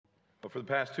For the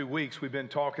past 2 weeks, we've been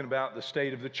talking about the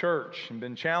state of the church and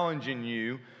been challenging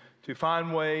you to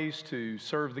find ways to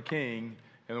serve the King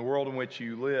in the world in which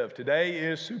you live. Today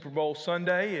is Super Bowl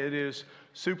Sunday. It is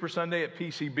Super Sunday at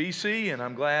PCBC, and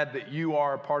I'm glad that you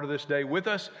are a part of this day with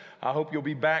us. I hope you'll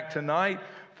be back tonight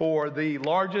for the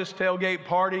largest tailgate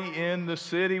party in the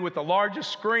city with the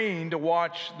largest screen to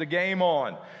watch the game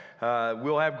on.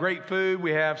 We'll have great food.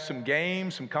 We have some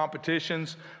games, some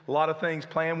competitions, a lot of things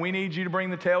planned. We need you to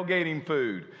bring the tailgating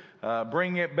food.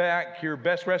 Bring it back, your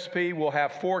best recipe. We'll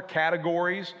have 4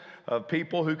 categories of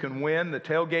people who can win the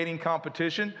tailgating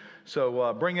competition.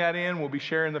 So bring that in. We'll be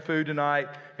sharing the food tonight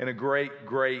and a great,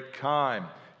 great time.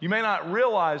 You may not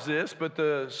realize this, but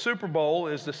the Super Bowl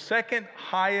is the second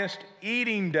highest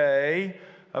eating day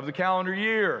of the calendar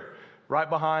year, right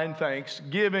behind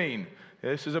Thanksgiving.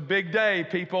 This is a big day.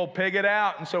 People pig it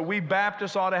out. And so we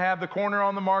Baptists ought to have the corner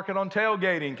on the market on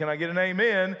tailgating. Can I get an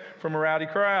amen from a rowdy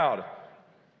crowd?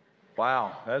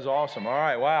 Wow, that's awesome. All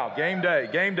right, wow. Game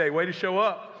day, way to show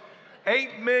up.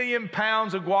 8 million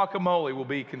pounds of guacamole will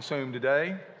be consumed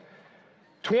today.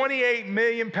 28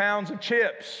 million pounds of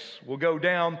chips will go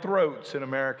down throats in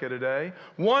America today.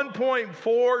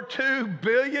 1.42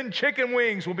 billion chicken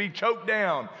wings will be choked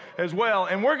down as well.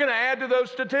 And we're going to add to those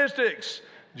statistics.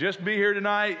 Just be here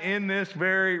tonight in this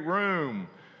very room.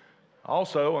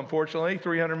 Also, unfortunately,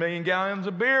 300 million gallons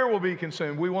of beer will be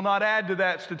consumed. We will not add to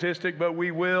that statistic, but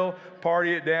we will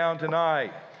party it down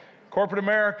tonight. Corporate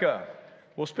America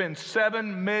will spend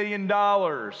 $7 million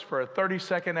for a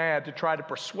 30-second ad to try to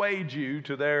persuade you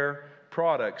to their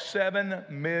product. $7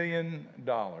 million.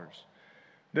 Did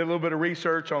a little bit of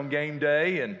research on game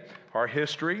day and our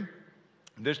history.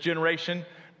 This generation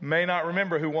may not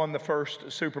remember who won the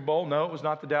first Super Bowl. No, it was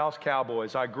not the Dallas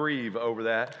Cowboys. I grieve over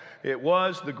that. It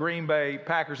was the Green Bay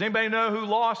Packers. Anybody know who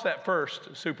lost that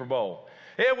first Super Bowl?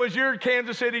 It was your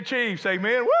Kansas City Chiefs.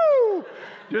 Amen. Woo!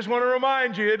 Just want to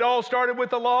remind you, it all started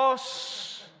with a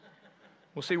loss.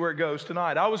 We'll see where it goes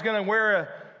tonight. I was going to wear a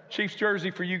Chiefs jersey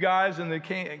for you guys and the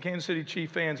Kansas City Chief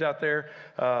fans out there,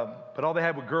 but all they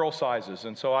had were girl sizes,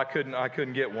 and so I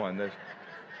couldn't get one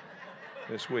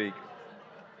this week.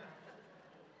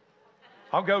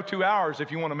 I'll go 2 hours if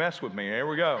you want to mess with me. Here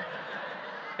we go.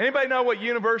 Anybody know what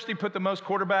university put the most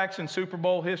quarterbacks in Super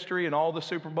Bowl history in all the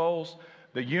Super Bowls?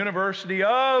 The University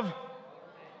of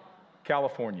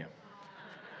California.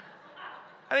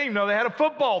 I didn't even know they had a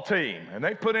football team, and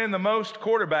they put in the most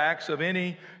quarterbacks of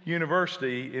any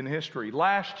university in history.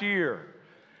 Last year,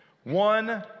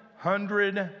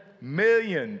 100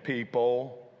 million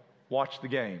people watched the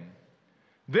game.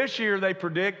 This year, they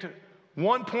predict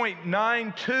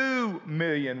 1.92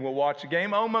 million will watch the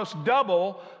game, almost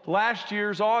double last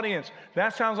year's audience.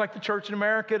 That sounds like the church in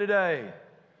America today.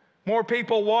 More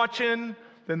people watching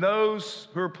than those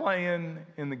who are playing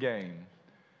in the game.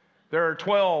 There are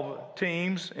 12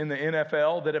 teams in the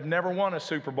NFL that have never won a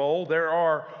Super Bowl. There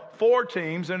are 4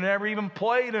 teams that have never even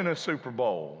played in a Super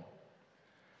Bowl.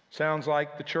 Sounds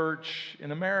like the church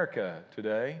in America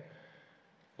today.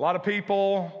 A lot of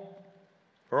people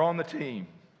are on the team.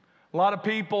 A lot of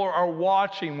people are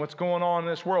watching what's going on in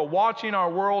this world, watching our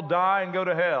world die and go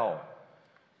to hell.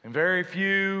 And very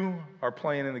few are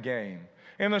playing in the game.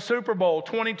 In the Super Bowl,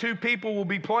 22 people will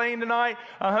be playing tonight.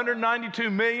 192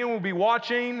 million will be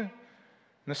watching. And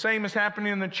the same is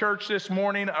happening in the church this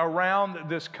morning around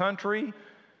this country.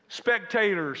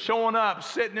 Spectators showing up,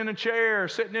 sitting in a chair,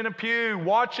 sitting in a pew,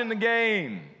 watching the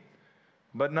game,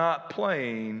 but not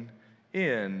playing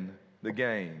in the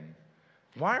game.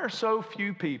 Why are so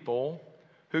few people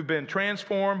who've been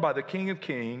transformed by the King of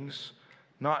Kings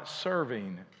not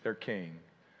serving their King?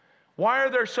 Why are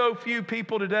there so few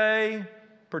people today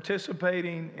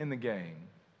participating in the game?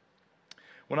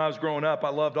 When I was growing up, I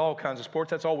loved all kinds of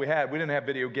sports. That's all we had. We didn't have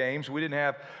video games. We didn't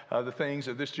have the things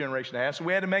that this generation has. So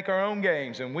we had to make our own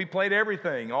games, and we played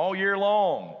everything all year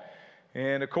long.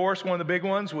 And, of course, one of the big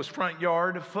ones was front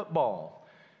yard football.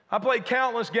 I played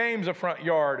countless games of front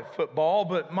yard football,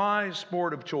 but my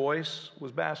sport of choice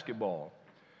was basketball.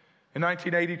 In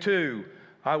 1982,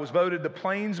 I was voted the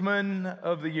Plainsman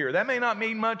of the Year. That may not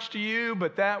mean much to you,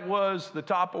 but that was the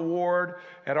top award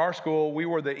at our school. We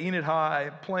were the Enid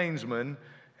High Plainsmen,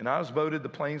 and I was voted the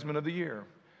Plainsman of the Year.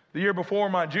 The year before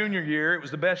my junior year, it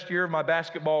was the best year of my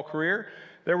basketball career.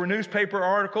 There were newspaper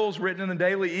articles written in the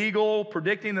Daily Eagle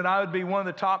predicting that I would be one of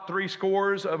the top 3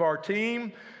 scorers of our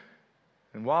team.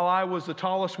 And while I was the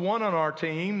tallest one on our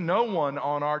team, no one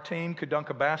on our team could dunk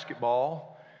a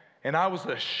basketball. And I was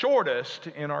the shortest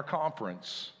in our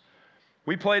conference.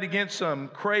 We played against some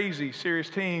crazy, serious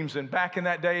teams. And back in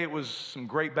that day, it was some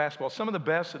great basketball. Some of the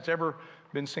best that's ever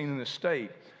been seen in this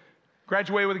state.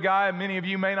 Graduated with a guy many of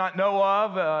you may not know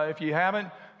of. If you haven't,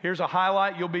 here's a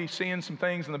highlight. You'll be seeing some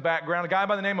things in the background. A guy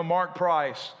by the name of Mark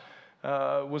Price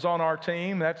was on our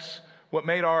team. That's what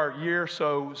made our year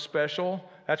so special.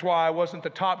 That's why I wasn't the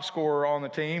top scorer on the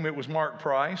team. It was Mark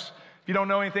Price. If you don't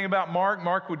know anything about Mark,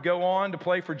 Mark would go on to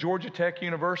play for Georgia Tech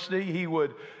University. He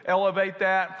would elevate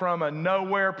that from a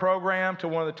nowhere program to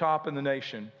one of the top in the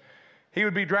nation. He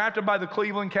would be drafted by the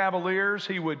Cleveland Cavaliers.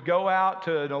 He would go out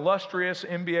to an illustrious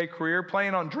NBA career,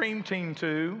 playing on Dream Team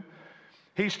 2.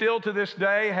 He still, to this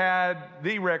day, had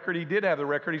the record. He did have the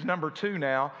record. He's number 2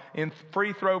 now in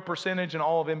free throw percentage in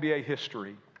all of NBA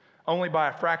history. Only by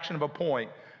a fraction of a point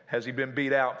has he been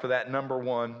beat out for that number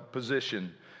 1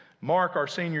 position. Mark, our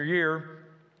senior year,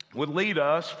 would lead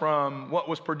us from what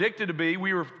was predicted to be,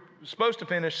 we were supposed to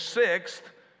finish 6th,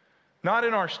 not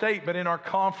in our state, but in our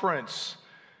conference.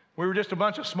 We were just a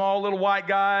bunch of small little white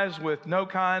guys with no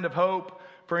kind of hope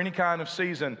for any kind of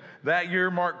season. That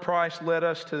year, Mark Price led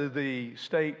us to the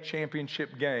state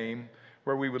championship game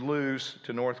where we would lose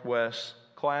to Northwest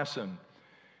Classen.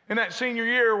 In that senior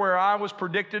year where I was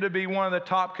predicted to be one of the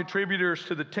top contributors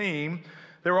to the team,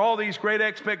 there were all these great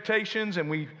expectations, and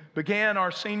we began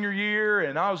our senior year,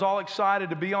 and I was all excited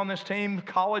to be on this team.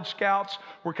 College scouts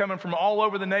were coming from all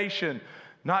over the nation,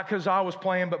 not because I was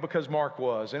playing, but because Mark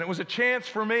was. And it was a chance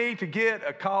for me to get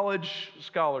a college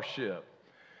scholarship.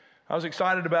 I was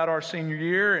excited about our senior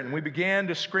year, and we began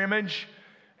to scrimmage.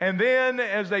 And then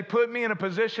as they put me in a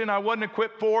position I wasn't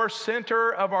equipped for,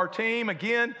 center of our team,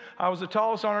 again, I was the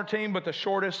tallest on our team, but the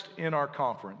shortest in our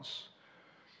conference.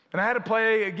 And I had to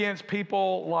play against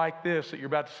people like this that you're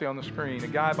about to see on the screen, a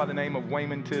guy by the name of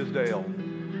Wayman Tisdale.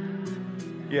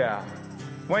 Yeah.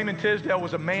 Wayman Tisdale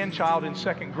was a man-child in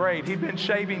 2nd grade. He'd been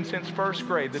shaving since 1st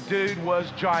grade. The dude was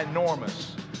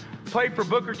ginormous. Played for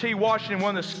Booker T. Washington,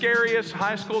 one of the scariest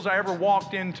high schools I ever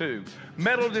walked into.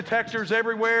 Metal detectors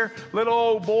everywhere. Little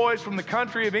old boys from the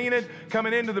country of Enid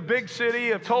coming into the big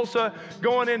city of Tulsa,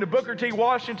 going into Booker T.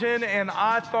 Washington, and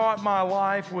I thought my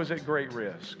life was at great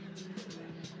risk.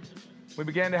 We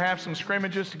began to have some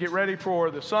scrimmages to get ready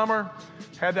for the summer.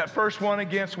 Had that first one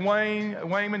against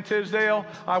Wayman Tisdale.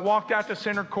 I walked out to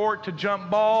center court to jump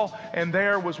ball, and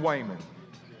there was Wayman.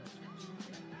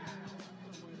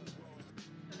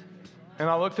 And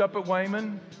I looked up at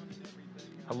Wayman.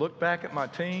 I looked back at my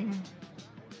team,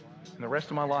 and the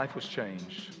rest of my life was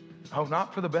changed. Oh,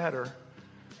 not for the better,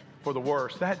 for the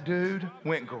worse. That dude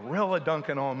went gorilla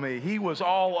dunking on me. He was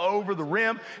all over the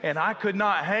rim, and I could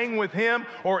not hang with him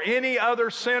or any other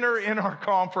center in our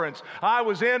conference. I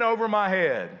was in over my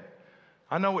head.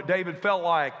 I know what David felt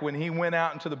like when he went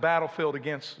out into the battlefield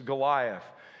against Goliath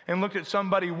and looked at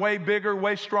somebody way bigger,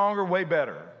 way stronger, way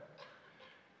better.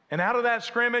 And out of that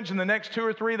scrimmage and the next 2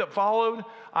 or 3 that followed,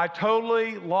 I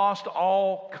totally lost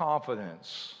all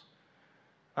confidence.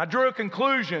 I drew a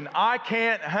conclusion. I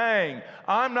can't hang.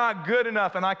 I'm not good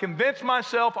enough. And I convinced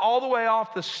myself all the way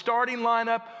off the starting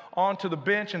lineup onto the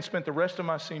bench and spent the rest of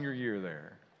my senior year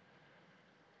there.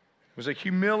 It was a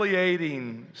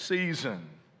humiliating season.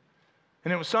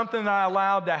 And it was something that I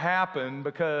allowed to happen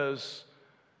because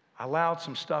I allowed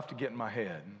some stuff to get in my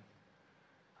head.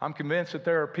 I'm convinced that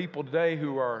there are people today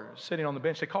who are sitting on the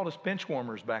bench. They called us bench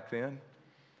warmers back then.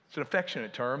 It's an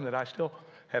affectionate term that I still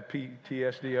have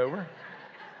PTSD over.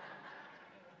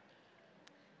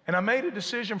 And I made a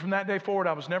decision from that day forward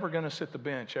I was never going to sit the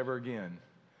bench ever again.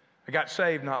 I got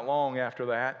saved not long after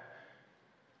that.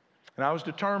 And I was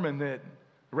determined that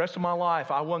the rest of my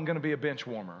life I wasn't going to be a bench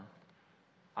warmer.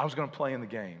 I was going to play in the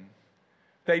game.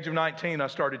 At the age of 19, I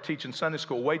started teaching Sunday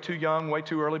school. Way too young, way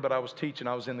too early, but I was teaching.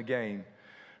 I was in the game.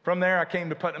 From there, I came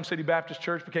to Putnam City Baptist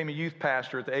Church, became a youth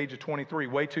pastor at the age of 23.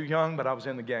 Way too young, but I was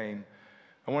in the game.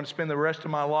 I wanted to spend the rest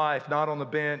of my life not on the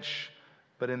bench,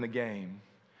 but in the game.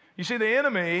 You see, the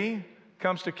enemy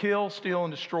comes to kill, steal,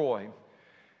 and destroy.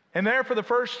 And there for the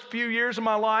first few years of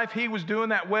my life, he was doing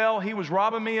that well. He was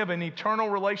robbing me of an eternal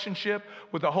relationship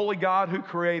with the holy God who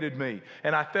created me.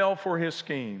 And I fell for his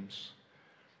schemes.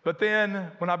 But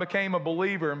then when I became a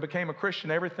believer and became a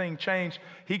Christian, everything changed.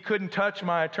 He couldn't touch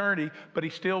my eternity, but he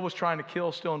still was trying to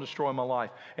kill, steal, and destroy my life.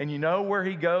 And you know where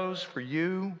he goes for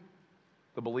you,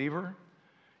 the believer?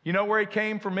 You know where he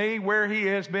came for me, where he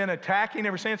has been attacking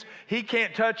ever since? He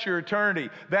can't touch your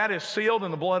eternity. That is sealed in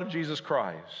the blood of Jesus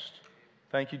Christ.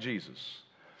 Thank you, Jesus.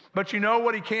 But you know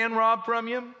what he can rob from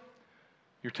you?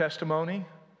 Your testimony,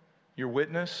 your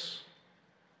witness,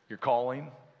 your calling.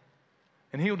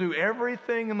 And he'll do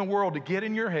everything in the world to get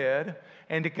in your head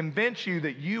and to convince you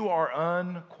that you are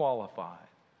unqualified.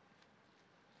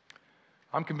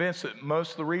 I'm convinced that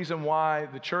most of the reason why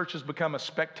the church has become a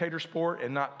spectator sport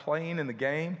and not playing in the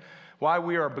game, why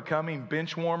we are becoming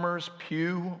bench warmers,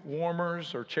 pew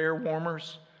warmers, or chair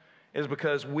warmers, is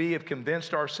because we have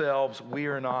convinced ourselves we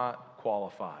are not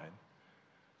qualified.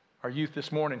 Our youth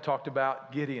this morning talked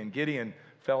about Gideon. Gideon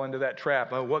fell into that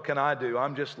trap. Oh, what can I do?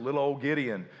 I'm just little old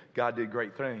Gideon. God did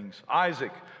great things.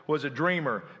 Isaac was a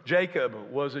dreamer. Jacob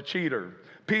was a cheater.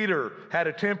 Peter had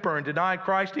a temper and denied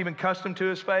Christ, even cussed him to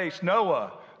his face.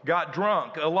 Noah got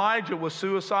drunk. Elijah was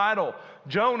suicidal.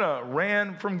 Jonah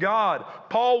ran from God.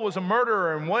 Paul was a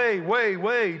murderer and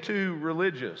way too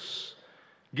religious.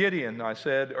 Gideon, I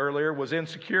said earlier, was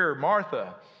insecure.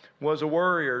 Martha was a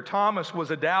worrier. Thomas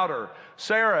was a doubter.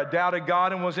 Sarah doubted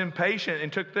God and was impatient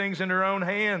and took things in her own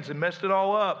hands and messed it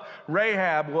all up.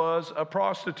 Rahab was a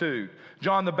prostitute.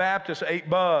 John the Baptist ate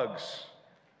bugs.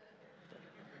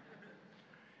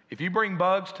 If you bring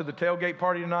bugs to the tailgate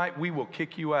party tonight, we will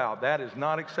kick you out. That is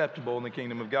not acceptable in the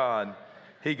kingdom of God.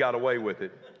 He got away with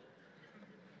it.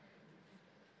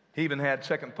 He even had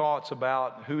second thoughts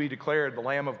about who he declared the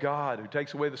Lamb of God who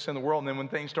takes away the sin of the world. And then when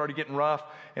things started getting rough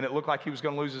and it looked like he was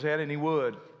going to lose his head, and he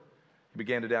would, he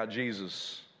began to doubt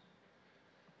Jesus.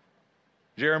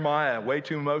 Jeremiah, way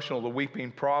too emotional, the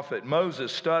weeping prophet.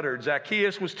 Moses stuttered.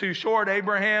 Zacchaeus was too short.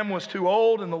 Abraham was too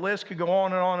old, and the list could go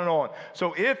on and on and on.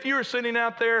 So if you're sitting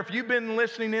out there, if you've been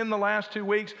listening in the last 2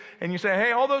 weeks, and you say,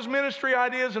 hey, all those ministry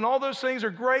ideas and all those things are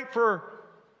great for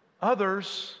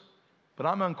others, but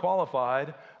I'm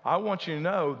unqualified, I want you to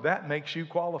know that makes you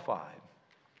qualified.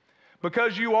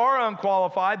 Because you are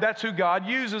unqualified, that's who God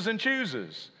uses and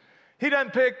chooses. He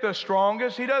doesn't pick the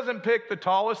strongest. He doesn't pick the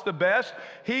tallest, the best.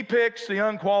 He picks the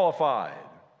unqualified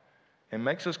and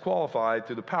makes us qualified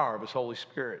through the power of His Holy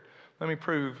Spirit. Let me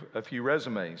prove a few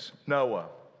resumes. Noah.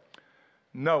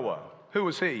 Who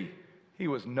was he? He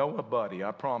was Noah buddy,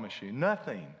 I promise you.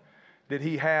 Nothing did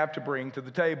he have to bring to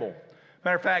the table.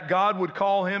 Matter of fact, God would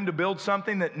call him to build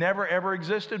something that never ever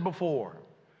existed before.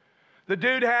 The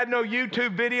dude had no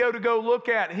YouTube video to go look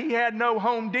at. He had no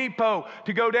Home Depot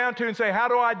to go down to and say, how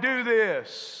do I do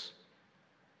this?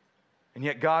 And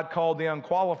yet God called the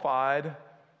unqualified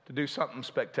to do something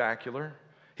spectacular.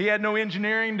 He had no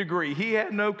engineering degree. He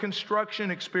had no construction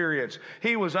experience.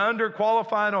 He was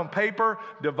underqualified on paper,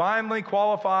 divinely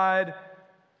qualified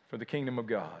for the kingdom of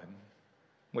God.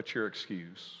 What's your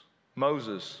excuse?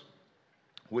 Moses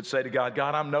would say to God,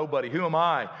 God, I'm nobody. Who am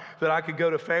I that I could go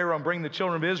to Pharaoh and bring the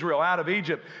children of Israel out of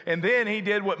Egypt? And then he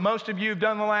did what most of you have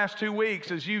done the last 2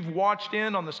 weeks, as you've watched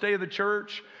in on the state of the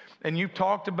church, and you've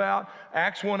talked about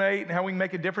Acts 1:8 and how we can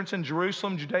make a difference in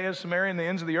Jerusalem, Judea, Samaria, and the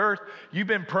ends of the earth. You've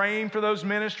been praying for those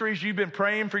ministries. You've been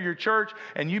praying for your church,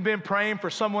 and you've been praying for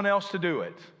someone else to do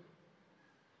it.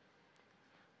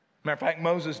 Matter of fact,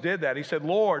 Moses did that. He said,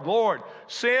 Lord,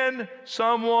 send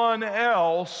someone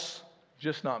else,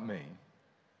 just not me.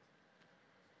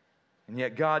 And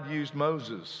yet God used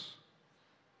Moses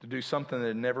to do something that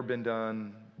had never been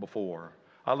done before.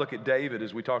 I look at David,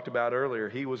 as we talked about earlier.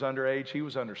 He was underage, he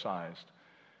was undersized.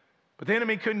 But the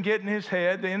enemy couldn't get in his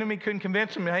head. The enemy couldn't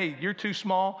convince him, hey, you're too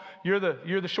small. You're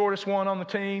the shortest one on the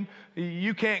team.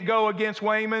 You can't go against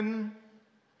Wayman.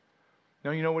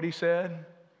 No, you know what he said?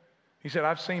 He said,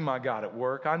 I've seen my God at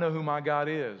work. I know who my God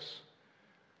is.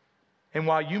 And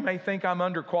while you may think I'm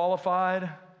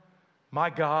underqualified, my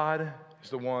God is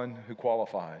the one who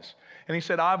qualifies. And he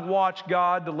said, I've watched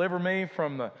God deliver me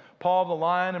from the paw of the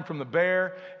lion and from the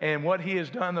bear, and what he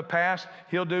has done in the past,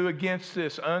 he'll do against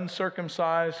this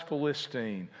uncircumcised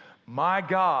Philistine. My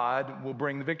God will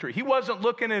bring the victory. He wasn't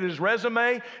looking at his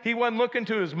resume. He wasn't looking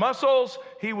to his muscles.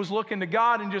 He was looking to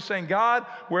God and just saying, God,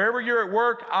 wherever you're at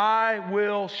work, I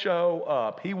will show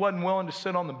up. He wasn't willing to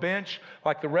sit on the bench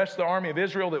like the rest of the army of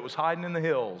Israel that was hiding in the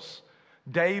hills.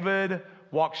 David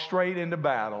walked straight into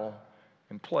battle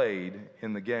and played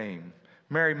in the game.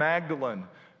 Mary Magdalene,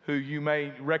 who you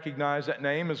may recognize that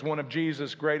name as one of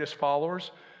Jesus' greatest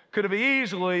followers, could have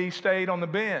easily stayed on the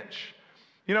bench.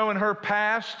 You know, in her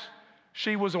past,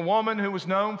 she was a woman who was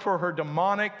known for her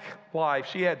demonic life.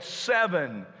 She had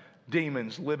 7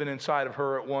 demons living inside of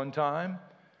her at one time.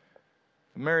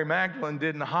 Mary Magdalene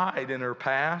didn't hide in her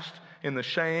past in the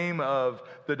shame of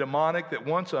the demonic that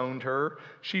once owned her.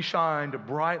 She shined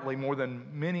brightly more than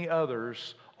many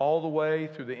others all the way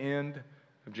through the end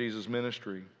of Jesus'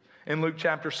 ministry. In Luke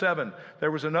chapter 7,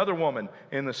 there was another woman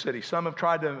in the city. Some have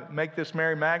tried to make this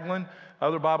Mary Magdalene.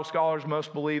 Other Bible scholars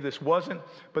most believe this wasn't.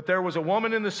 But there was a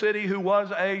woman in the city who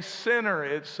was a sinner,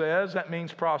 it says. That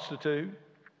means prostitute.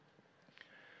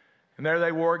 And there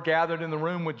they were, gathered in the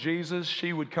room with Jesus.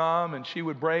 She would come and she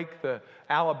would break the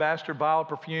alabaster vial of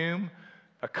perfume,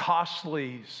 a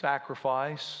costly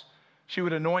sacrifice. She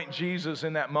would anoint Jesus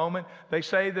in that moment. They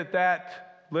say that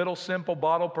little simple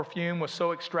bottle perfume was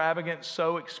so extravagant,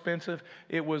 so expensive,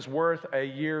 it was worth a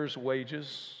year's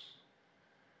wages.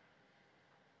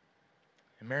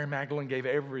 And Mary Magdalene gave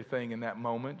everything in that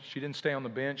moment. She didn't stay on the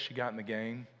bench, she got in the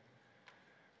game.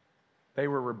 They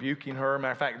were rebuking her.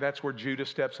 Matter of fact, that's where Judas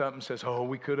steps up and says, oh,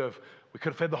 we could have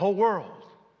fed the whole world.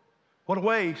 What a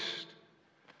waste.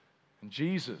 And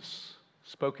Jesus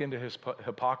spoke into his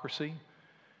hypocrisy,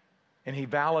 and he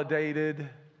validated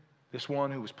this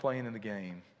one who was playing in the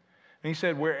game. And he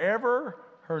said, wherever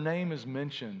her name is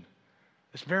mentioned,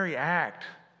 this very act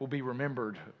will be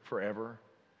remembered forever.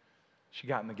 She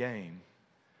got in the game.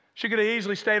 She could have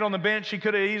easily stayed on the bench. She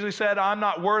could have easily said, I'm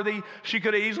not worthy. She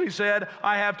could have easily said,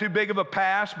 I have too big of a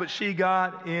past, but she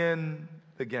got in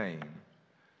the game.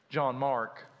 John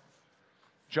Mark,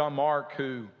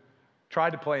 who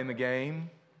tried to play in the game.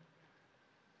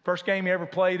 First game he ever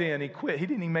played in, he quit. He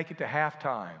didn't even make it to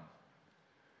halftime.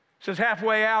 It says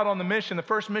halfway out on the mission, the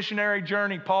first missionary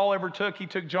journey Paul ever took, he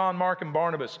took John, Mark, and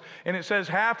Barnabas. And it says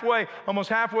almost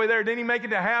halfway there, didn't he make it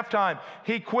to halftime?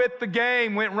 He quit the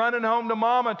game, went running home to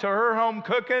mama, to her home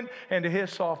cooking, and to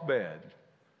his soft bed.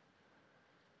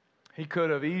 He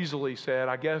could have easily said,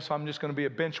 I guess I'm just going to be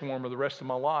a bench warmer the rest of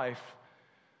my life.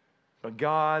 But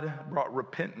God brought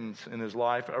repentance in his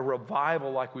life, a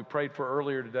revival like we prayed for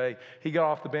earlier today. He got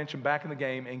off the bench and back in the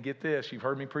game, and get this, you've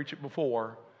heard me preach it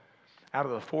before. Out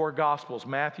of the four Gospels,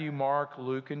 Matthew, Mark,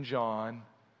 Luke, and John,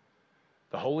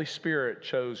 the Holy Spirit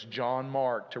chose John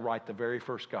Mark to write the very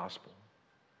first Gospel.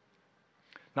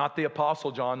 Not the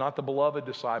Apostle John, not the beloved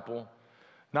disciple,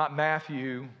 not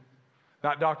Matthew,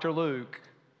 not Dr. Luke.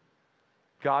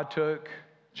 God took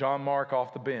John Mark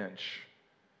off the bench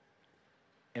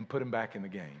and put him back in the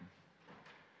game.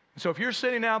 So if you're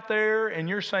sitting out there and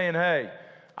you're saying, hey,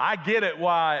 I get it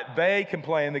why they can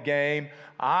play in the game.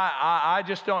 I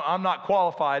just don't, I'm not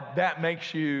qualified. That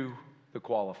makes you the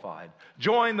qualified.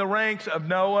 Join the ranks of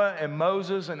Noah and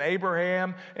Moses and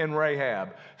Abraham and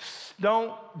Rahab.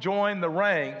 Don't join the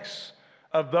ranks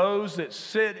of those that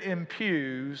sit in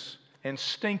pews and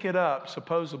stink it up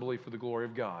supposedly for the glory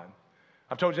of God.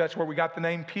 I've told you that's where we got the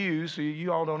name pews, so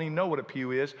you all don't even know what a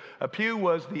pew is. A pew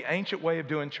was the ancient way of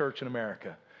doing church in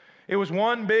America. It was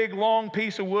one big, long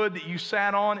piece of wood that you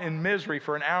sat on in misery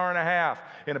for an hour and a half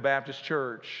in a Baptist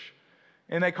church.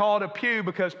 And they call it a pew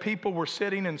because people were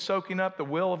sitting and soaking up the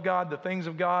will of God, the things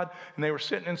of God, and they were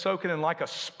sitting and soaking in like a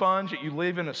sponge that you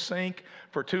leave in a sink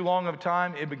for too long of a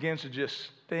time. It begins to just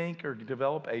stink or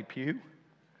develop a pew.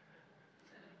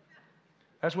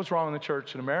 That's what's wrong in the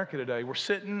church in America today. We're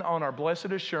sitting on our blessed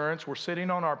assurance. We're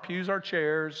sitting on our pews, our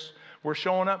chairs. We're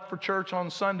showing up for church on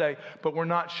Sunday, but we're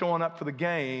not showing up for the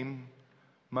game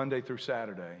Monday through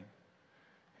Saturday.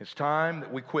 It's time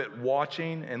that we quit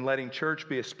watching and letting church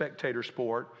be a spectator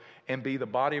sport and be the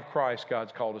body of Christ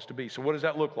God's called us to be. So what does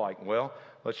that look like? Well,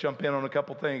 let's jump in on a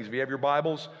couple things. If you have your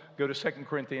Bibles, go to 2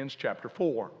 Corinthians chapter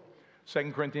 4.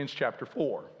 2 Corinthians chapter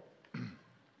 4.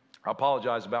 I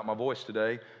apologize about my voice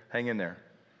today. Hang in there.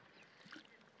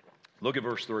 Look at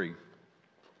verse 3.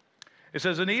 It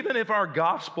says, and even if our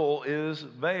gospel is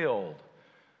veiled,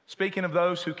 speaking of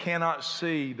those who cannot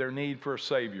see their need for a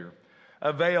Savior,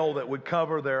 a veil that would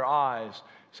cover their eyes.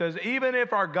 It says, even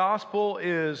if our gospel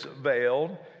is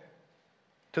veiled,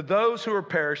 to those who are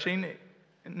perishing,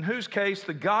 in whose case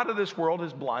the God of this world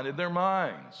has blinded their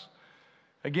minds.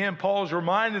 Again, Paul's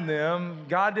reminding them,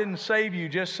 God didn't save you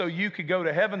just so you could go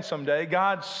to heaven someday.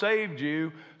 God saved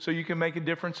you so you can make a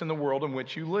difference in the world in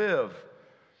which you live.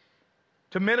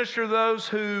 To minister to those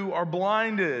who are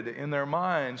blinded in their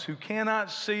minds, who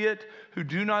cannot see it, who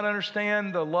do not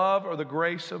understand the love or the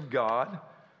grace of God.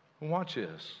 Watch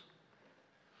this.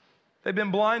 They've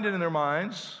been blinded in their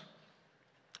minds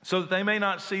so that they may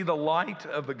not see the light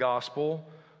of the gospel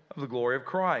of the glory of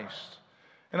Christ.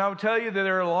 And I would tell you that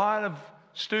there are a lot of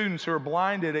students who are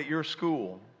blinded at your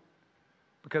school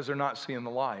because they're not seeing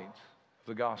the light of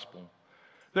the gospel.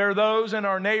 There are those in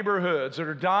our neighborhoods that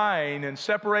are dying and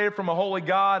separated from a holy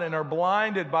God and are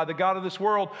blinded by the God of this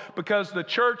world because the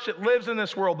church that lives in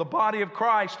this world, the body of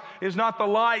Christ, is not the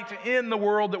light in the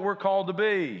world that we're called to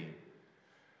be.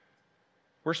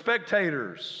 We're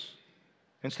spectators.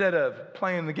 Instead of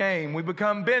playing the game, we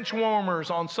become bench warmers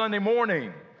on Sunday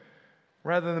morning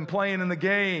rather than playing in the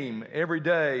game every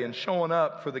day and showing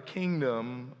up for the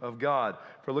kingdom of God.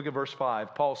 For look at verse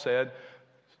 5. Paul said,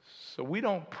 so we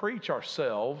don't preach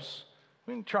ourselves.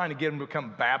 We ain't trying to get them to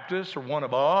become Baptists or one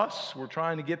of us. We're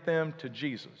trying to get them to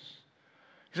Jesus.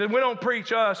 He said, we don't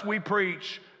preach us. We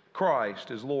preach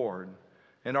Christ as Lord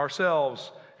and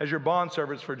ourselves as your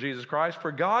bondservants for Jesus Christ.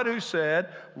 For God who said,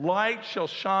 light shall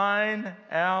shine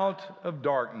out of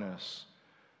darkness.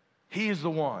 He is the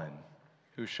one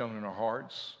who's shown in our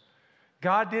hearts.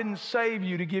 God didn't save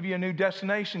you to give you a new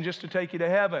destination just to take you to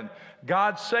heaven.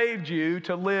 God saved you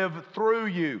to live through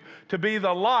you, to be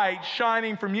the light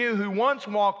shining from you who once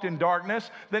walked in darkness,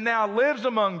 that now lives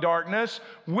among darkness.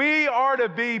 We are to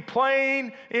be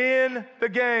playing in the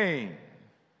game.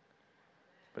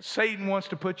 But Satan wants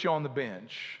to put you on the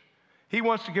bench. He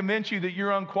wants to convince you that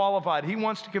you're unqualified. He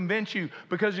wants to convince you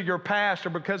because of your past or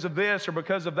because of this or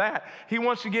because of that. He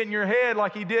wants to get in your head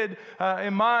like he did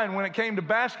in mine when it came to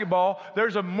basketball.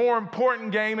 There's a more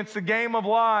important game. It's the game of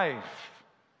life.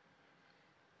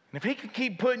 And if he can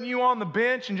keep putting you on the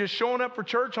bench and just showing up for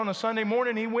church on a Sunday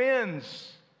morning, he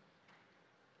wins.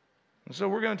 And so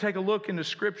we're going to take a look into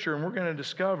Scripture and we're going to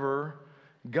discover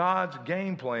God's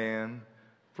game plan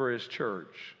for His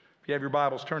church. If you have your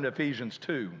Bibles, turn to Ephesians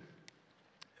 2.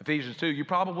 Ephesians 2, you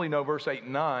probably know verse 8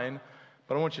 and 9,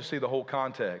 but I want you to see the whole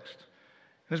context.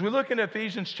 And as we look into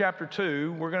Ephesians chapter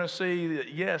 2, we're going to see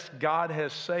that, yes, God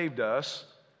has saved us,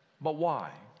 but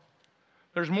why?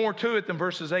 There's more to it than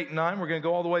verses 8 and 9. We're going to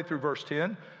go all the way through verse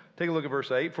 10. Take a look at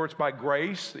verse 8. For it's by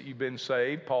grace that you've been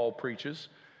saved, Paul preaches.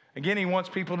 Again, he wants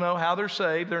people to know how they're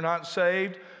saved. They're not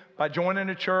saved by joining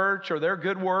a church or their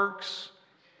good works.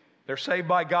 They're saved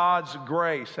by God's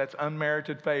grace. That's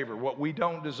unmerited favor. What we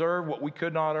don't deserve, what we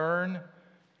could not earn,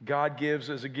 God gives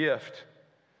as a gift.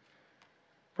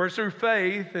 For it's through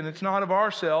faith, and it's not of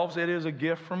ourselves, it is a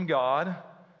gift from God,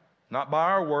 not by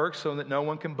our works, so that no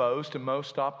one can boast. And most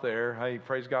stop there. Hey,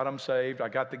 praise God, I'm saved. I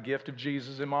got the gift of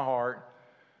Jesus in my heart.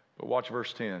 But watch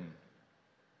verse 10.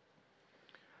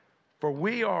 For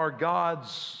we are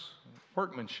God's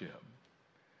workmanship.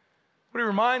 What he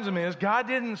reminds them is God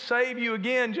didn't save you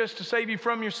again just to save you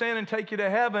from your sin and take you to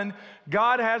heaven.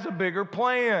 God has a bigger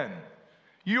plan.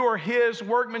 You are His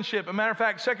workmanship. As a matter of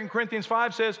fact, 2 Corinthians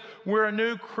 5 says we're a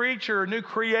new creature, a new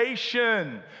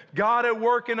creation. God at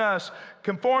work in us,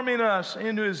 conforming us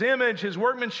into His image, His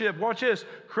workmanship. Watch this.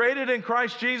 Created in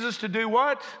Christ Jesus to do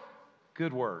what?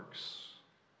 Good works.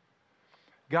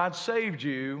 God saved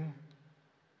you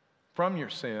from your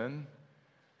sin,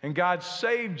 and God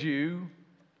saved you,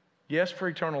 yes, for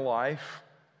eternal life,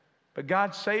 but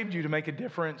God saved you to make a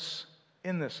difference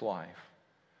in this life.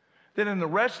 That in the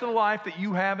rest of the life that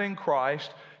you have in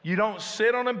Christ, you don't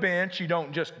sit on a bench, you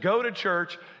don't just go to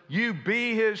church, you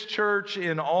be His church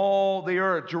in all the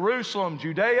earth. Jerusalem,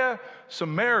 Judea,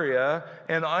 Samaria,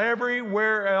 and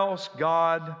everywhere else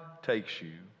God takes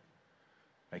you.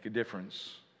 Make a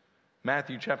difference.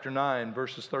 Matthew chapter 9,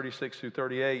 verses 36 through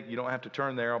 38. You don't have to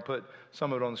turn there. I'll put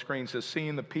some of it on the screen. It says,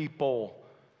 seeing the people,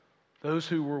 those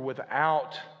who were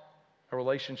without a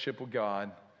relationship with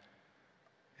God,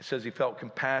 it says He felt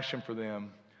compassion for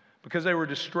them because they were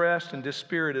distressed and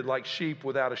dispirited like sheep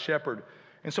without a shepherd.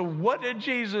 And so what did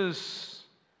Jesus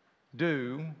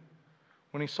do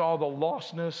when He saw the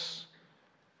lostness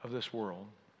of this world?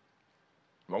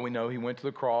 Well, we know He went to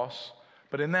the cross,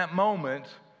 but in that moment,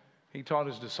 He taught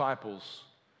His disciples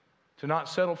to not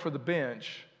settle for the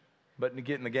bench, but to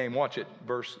get in the game. Watch it,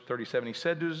 verse 37. He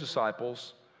said to His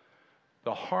disciples,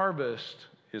 the harvest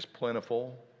is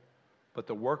plentiful, but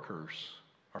the workers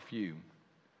are few.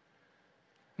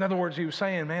 In other words, He was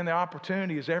saying, man, the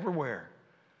opportunity is everywhere.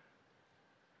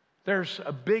 There's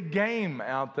a big game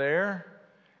out there.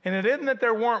 And it isn't that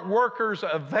there weren't workers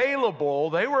available.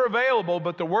 They were available,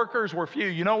 but the workers were few.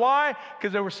 You know why?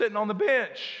 Because they were sitting on the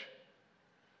bench.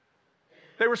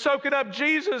 They were soaking up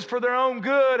Jesus for their own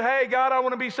good. Hey, God, I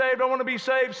want to be saved. I want to be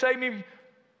saved. Save me.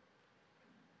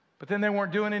 But then they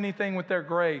weren't doing anything with their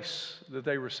grace that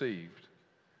they received.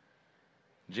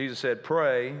 Jesus said,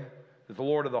 pray that the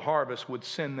Lord of the harvest would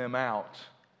send them out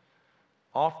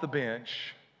off the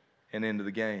bench and into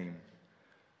the game.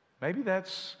 Maybe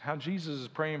that's how Jesus is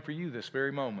praying for you this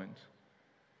very moment.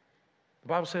 The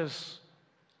Bible says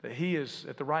that He is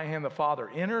at the right hand of the Father,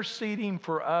 interceding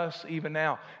for us even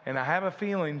now. And I have a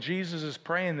feeling Jesus is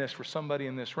praying this for somebody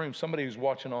in this room, somebody who's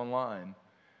watching online.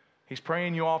 He's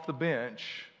praying you off the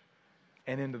bench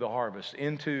and into the harvest,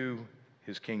 into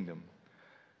His kingdom.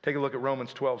 Take a look at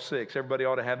Romans 12:6. Everybody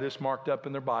ought to have this marked up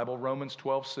in their Bible. Romans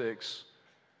 12:6.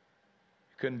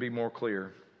 Couldn't be more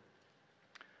clear.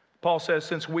 Paul says,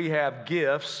 since we have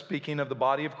gifts, speaking of the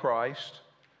body of Christ,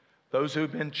 those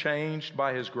who've been changed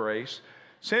by His grace,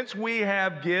 since we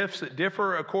have gifts that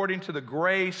differ according to the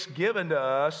grace given to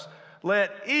us,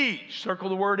 let each, circle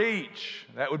the word each,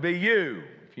 that would be you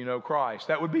if you know Christ.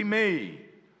 That would be me,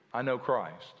 I know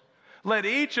Christ. Let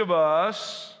each of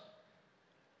us,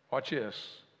 watch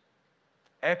this,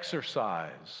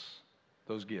 exercise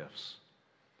those gifts.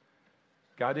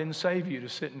 God didn't save you to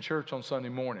sit in church on Sunday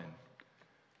morning.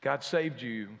 God saved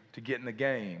you to get in the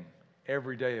game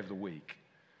every day of the week.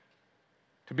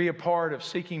 to be a part of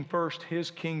seeking first His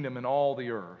kingdom in all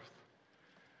the earth,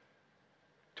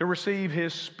 to receive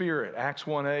His Spirit, Acts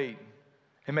 1:8,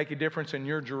 and make a difference in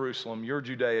your Jerusalem, your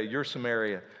Judea, your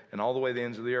Samaria, and all the way to the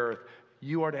ends of the earth.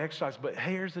 You are to exercise. But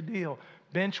here's the deal.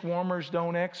 Bench warmers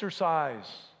don't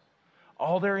exercise.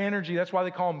 All their energy, that's why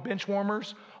they call them bench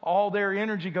warmers, all their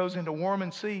energy goes into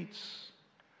warming seats.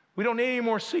 We don't need any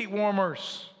more seat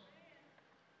warmers.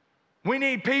 We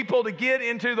need people to get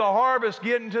into the harvest,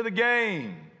 get into the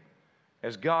game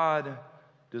as God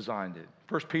designed it.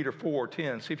 1 Peter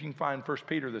 4:10. See if you can find 1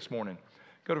 Peter this morning.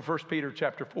 Go to 1 Peter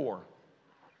chapter 4.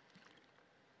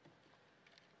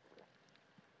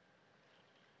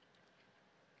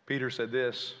 Peter said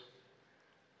this.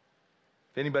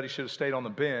 If anybody should have stayed on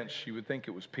the bench, you would think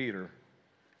it was Peter.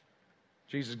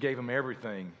 Jesus gave him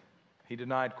everything. He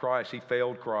denied Christ. He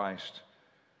failed Christ.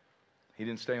 He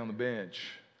didn't stay on the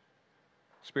bench.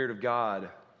 The Spirit of God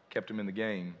kept him in the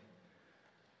game.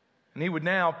 And he would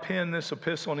now pen this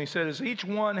epistle, and he said, as each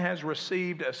one has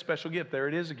received a special gift, there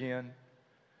it is again.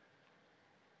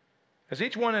 As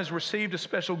each one has received a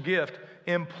special gift,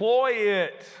 employ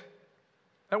it.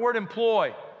 That word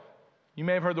employ, you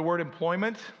may have heard the word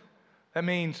employment. That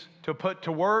means to put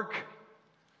to work.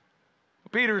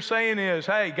 What Peter's saying is,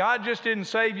 hey, God just didn't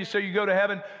save you so you go to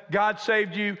heaven. God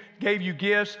saved you, gave you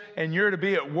gifts, and you're to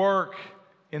be at work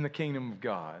in the kingdom of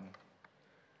God.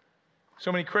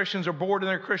 So many Christians are bored in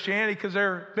their Christianity because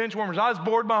they're bench warmers. I was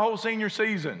bored my whole senior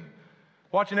season,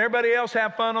 watching everybody else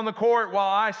have fun on the court while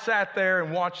I sat there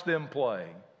and watched them play.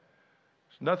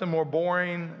 There's nothing more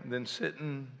boring than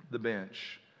sitting the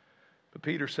bench. But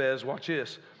Peter says, watch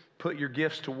this, put your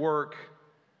gifts to work,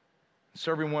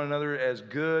 serving one another as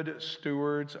good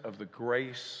stewards of the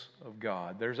grace of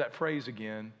God. There's that phrase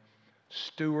again,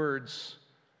 stewards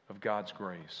of God's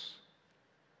grace.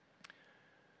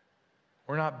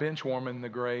 We're not bench warming the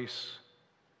grace.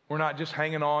 We're not just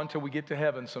hanging on till we get to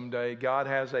heaven someday. God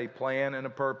has a plan and a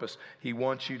purpose. He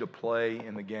wants you to play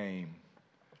in the game.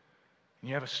 And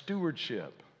you have a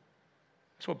stewardship.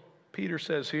 That's what Peter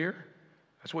says here.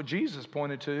 That's what Jesus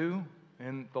pointed to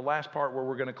in the last part where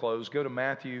we're going to close. Go to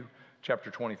Matthew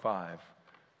chapter 25.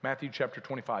 Matthew chapter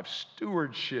 25,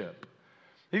 stewardship.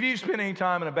 If you've spent any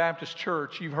time in a Baptist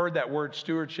church, you've heard that word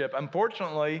stewardship.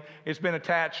 Unfortunately, it's been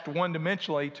attached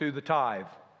one-dimensionally to the tithe.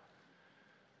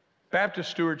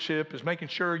 Baptist stewardship is making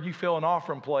sure you fill an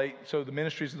offering plate so the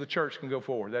ministries of the church can go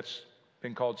forward. That's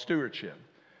been called stewardship.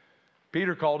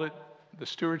 Peter called it the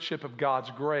stewardship of God's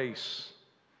grace.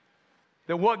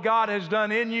 That what God has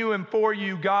done in you and for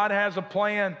you, God has a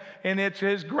plan, and it's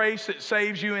His grace that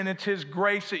saves you, and it's His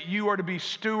grace that you are to be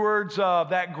stewards of.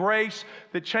 That grace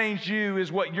that changed you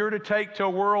is what you're to take to a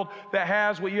world that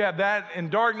has what you have. That in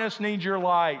darkness needs your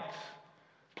light.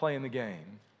 Playing the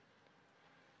game.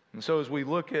 And so as we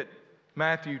look at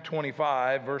Matthew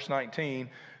 25, verse 19,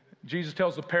 Jesus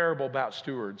tells the parable about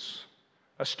stewards.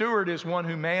 A steward is one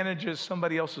who manages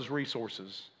somebody else's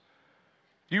resources.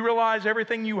 Do you realize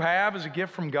everything you have is a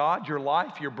gift from God? Your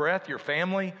life, your breath, your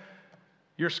family,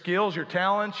 your skills, your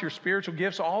talents, your spiritual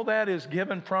gifts, all that is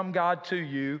given from God to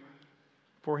you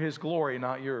for His glory,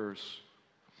 not yours.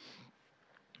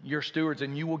 You're stewards,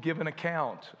 and you will give an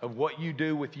account of what you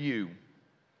do with you.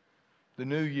 The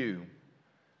new you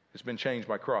has been changed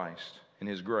by Christ in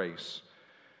His grace.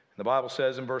 And the Bible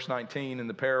says in verse 19 in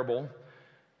the parable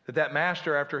that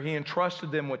master, after he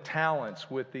entrusted them with talents,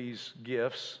 with these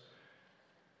gifts,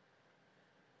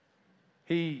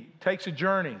 he takes a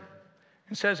journey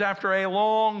and says after a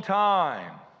long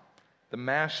time, the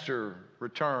master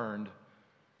returned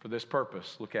for this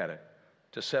purpose. Look at it.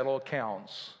 To settle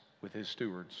accounts with his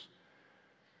stewards.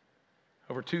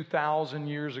 Over 2,000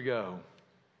 years ago,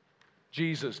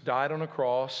 Jesus died on a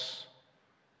cross,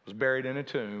 was buried in a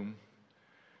tomb,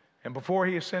 and before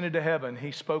He ascended to heaven,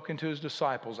 He spoke into His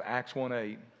disciples, Acts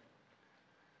 1:8.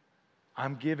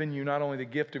 I'm giving you not only the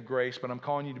gift of grace, but I'm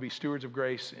calling you to be stewards of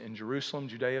grace in Jerusalem,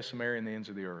 Judea, Samaria, and the ends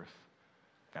of the earth.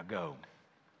 Now go,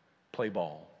 play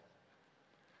ball.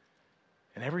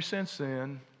 And ever since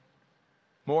then,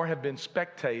 more have been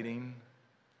spectating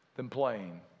than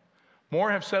playing. More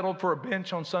have settled for a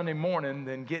bench on Sunday morning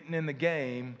than getting in the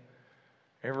game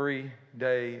every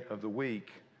day of the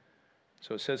week.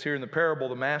 So it says here in the parable,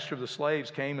 the master of the slaves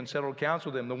came and settled accounts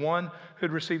with them. The one who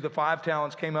had received the 5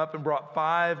 talents came up and brought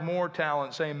 5 more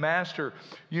talents, saying, Master,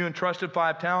 you entrusted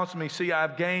 5 talents to me. See,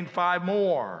 I've gained 5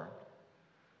 more.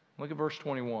 Look at verse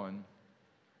 21.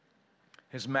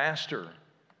 His master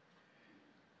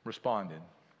responded.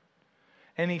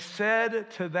 And he said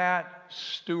to that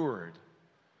steward,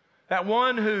 that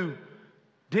one who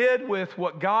did with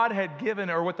what God had given,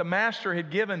 or what the master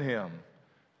had given him,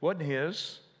 wasn't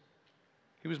his.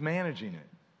 He was managing it.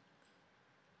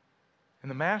 And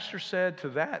the master said to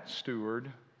that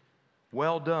steward,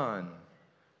 "Well done,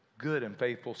 good and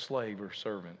faithful slave or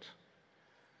servant.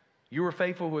 You were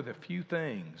faithful with a few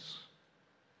things.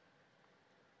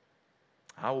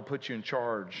 I will put you in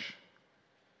charge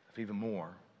of even more,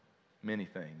 many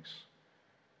things.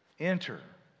 Enter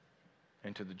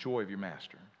into the joy of your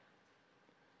master."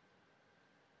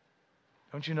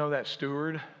 Don't you know that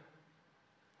steward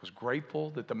was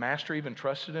grateful that the master even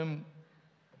trusted him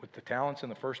with the talents in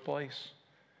the first place?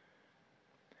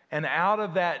 And out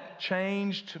of that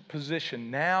changed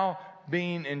position, now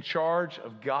being in charge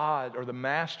of God or the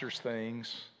master's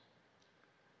things,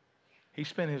 he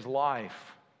spent his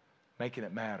life making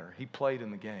it matter. He played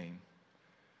in the game.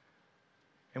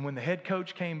 And when the head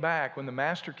coach came back, when the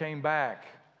master came back,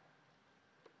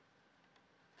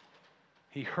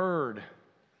 he heard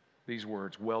these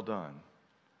words, "Well done."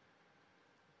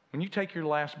 When you take your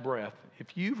last breath,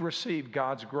 if you've received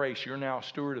God's grace, you're now a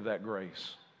steward of that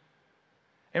grace.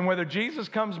 And whether Jesus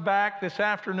comes back this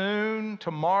afternoon,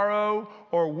 tomorrow,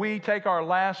 or we take our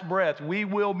last breath, we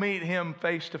will meet him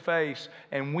face to face,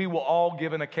 and we will all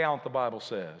give an account, the Bible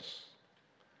says.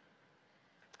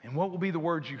 And what will be the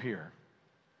words you hear?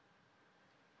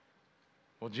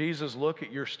 Will Jesus look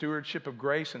at your stewardship of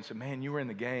grace and say, "Man, you were in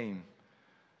the game.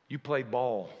 You played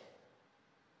ball.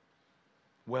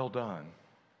 Well done"?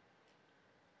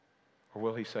 Or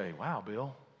will he say, "Wow,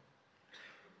 Bill,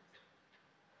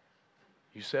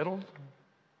 you settled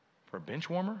for a bench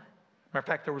warmer?" Matter of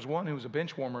fact, there was one who was a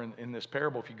bench warmer in this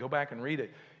parable. If you go back and read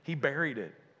it, he buried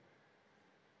it.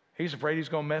 He's afraid he's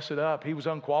going to mess it up. He was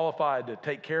unqualified to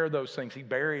take care of those things. He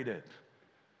buried it.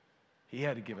 He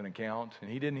had to give an account, and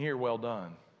he didn't hear "well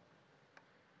done."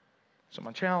 So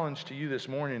my challenge to you this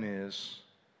morning is,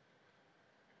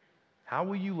 how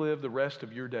will you live the rest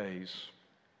of your days?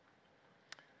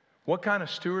 What kind of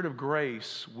steward of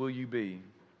grace will you be?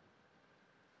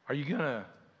 Are you going to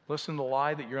listen to the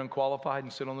lie that you're unqualified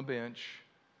and sit on the bench?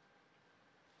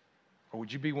 Or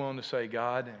would you be willing to say,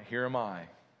 "God, here am I.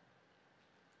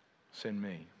 Send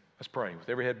me"? Let's pray with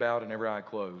every head bowed and every eye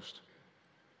closed.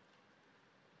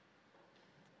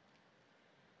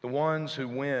 The ones who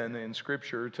win in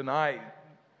Scripture, tonight,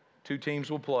 two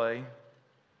teams will play.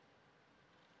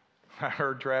 I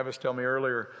heard Travis tell me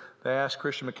earlier, they asked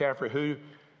Christian McCaffrey, who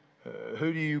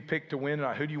do you pick to win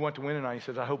tonight? Who do you want to win tonight? He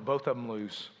says, "I hope both of them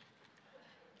lose."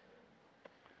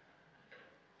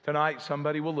 Tonight,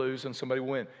 somebody will lose and somebody will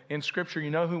win. In Scripture,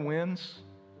 you know who wins?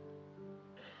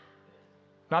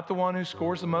 Not the one who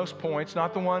scores the most points,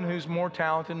 not the one who's more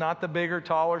talented, not the bigger,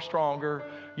 taller, stronger.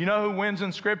 You know who wins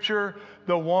in Scripture?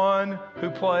 The one who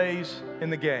plays in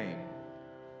the game.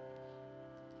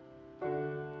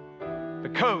 The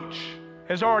coach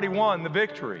has already won the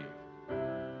victory.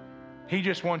 He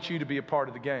just wants you to be a part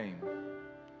of the game.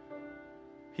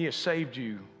 He has saved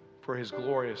you for his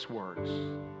glorious works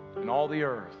in all the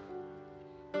earth,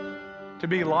 to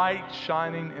be light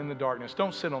shining in the darkness.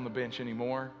 Don't sit on the bench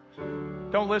anymore.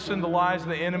 Don't listen to the lies of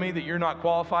the enemy that you're not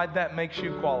qualified. That makes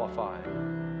you qualified.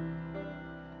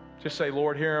 Just say,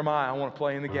 "Lord, here am I. I want to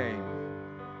play in the game."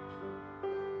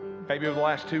 Maybe over the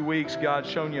last 2 weeks, God's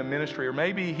shown you a ministry, or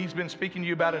maybe he's been speaking to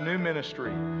you about a new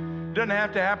ministry. It doesn't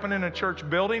have to happen in a church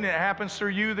building. It happens through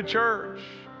you, the church.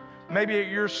 Maybe at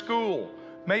your school,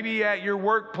 maybe at your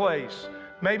workplace,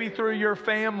 maybe through your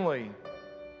family,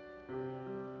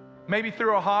 maybe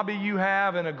through a hobby you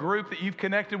have and a group that you've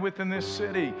connected with in this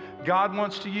city. God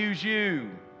wants to use you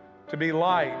to be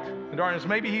light in darkness.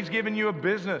 Maybe he's given you a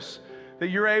business that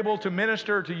you're able to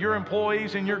minister to your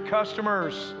employees and your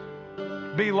customers.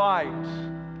 Be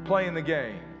light, play in the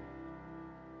game.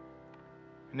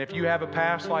 And if you have a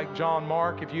past like John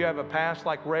Mark, if you have a past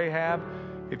like Rahab,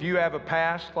 if you have a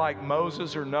past like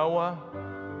Moses or Noah,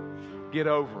 get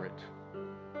over it.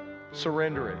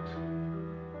 Surrender it.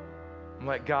 And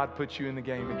let God put you in the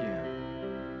game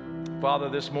again. Father,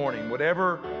 this morning,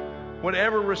 whatever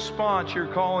response you're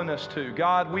calling us to,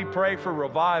 God, we pray for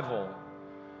revival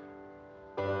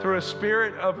through a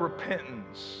spirit of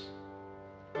repentance.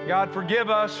 God, forgive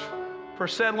us for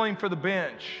settling for the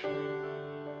bench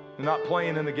and not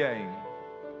playing in the game.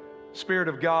 Spirit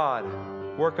of God,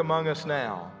 work among us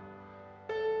now.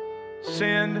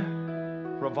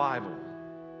 Send revival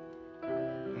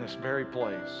in this very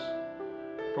place.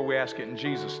 For we ask it in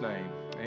Jesus' name.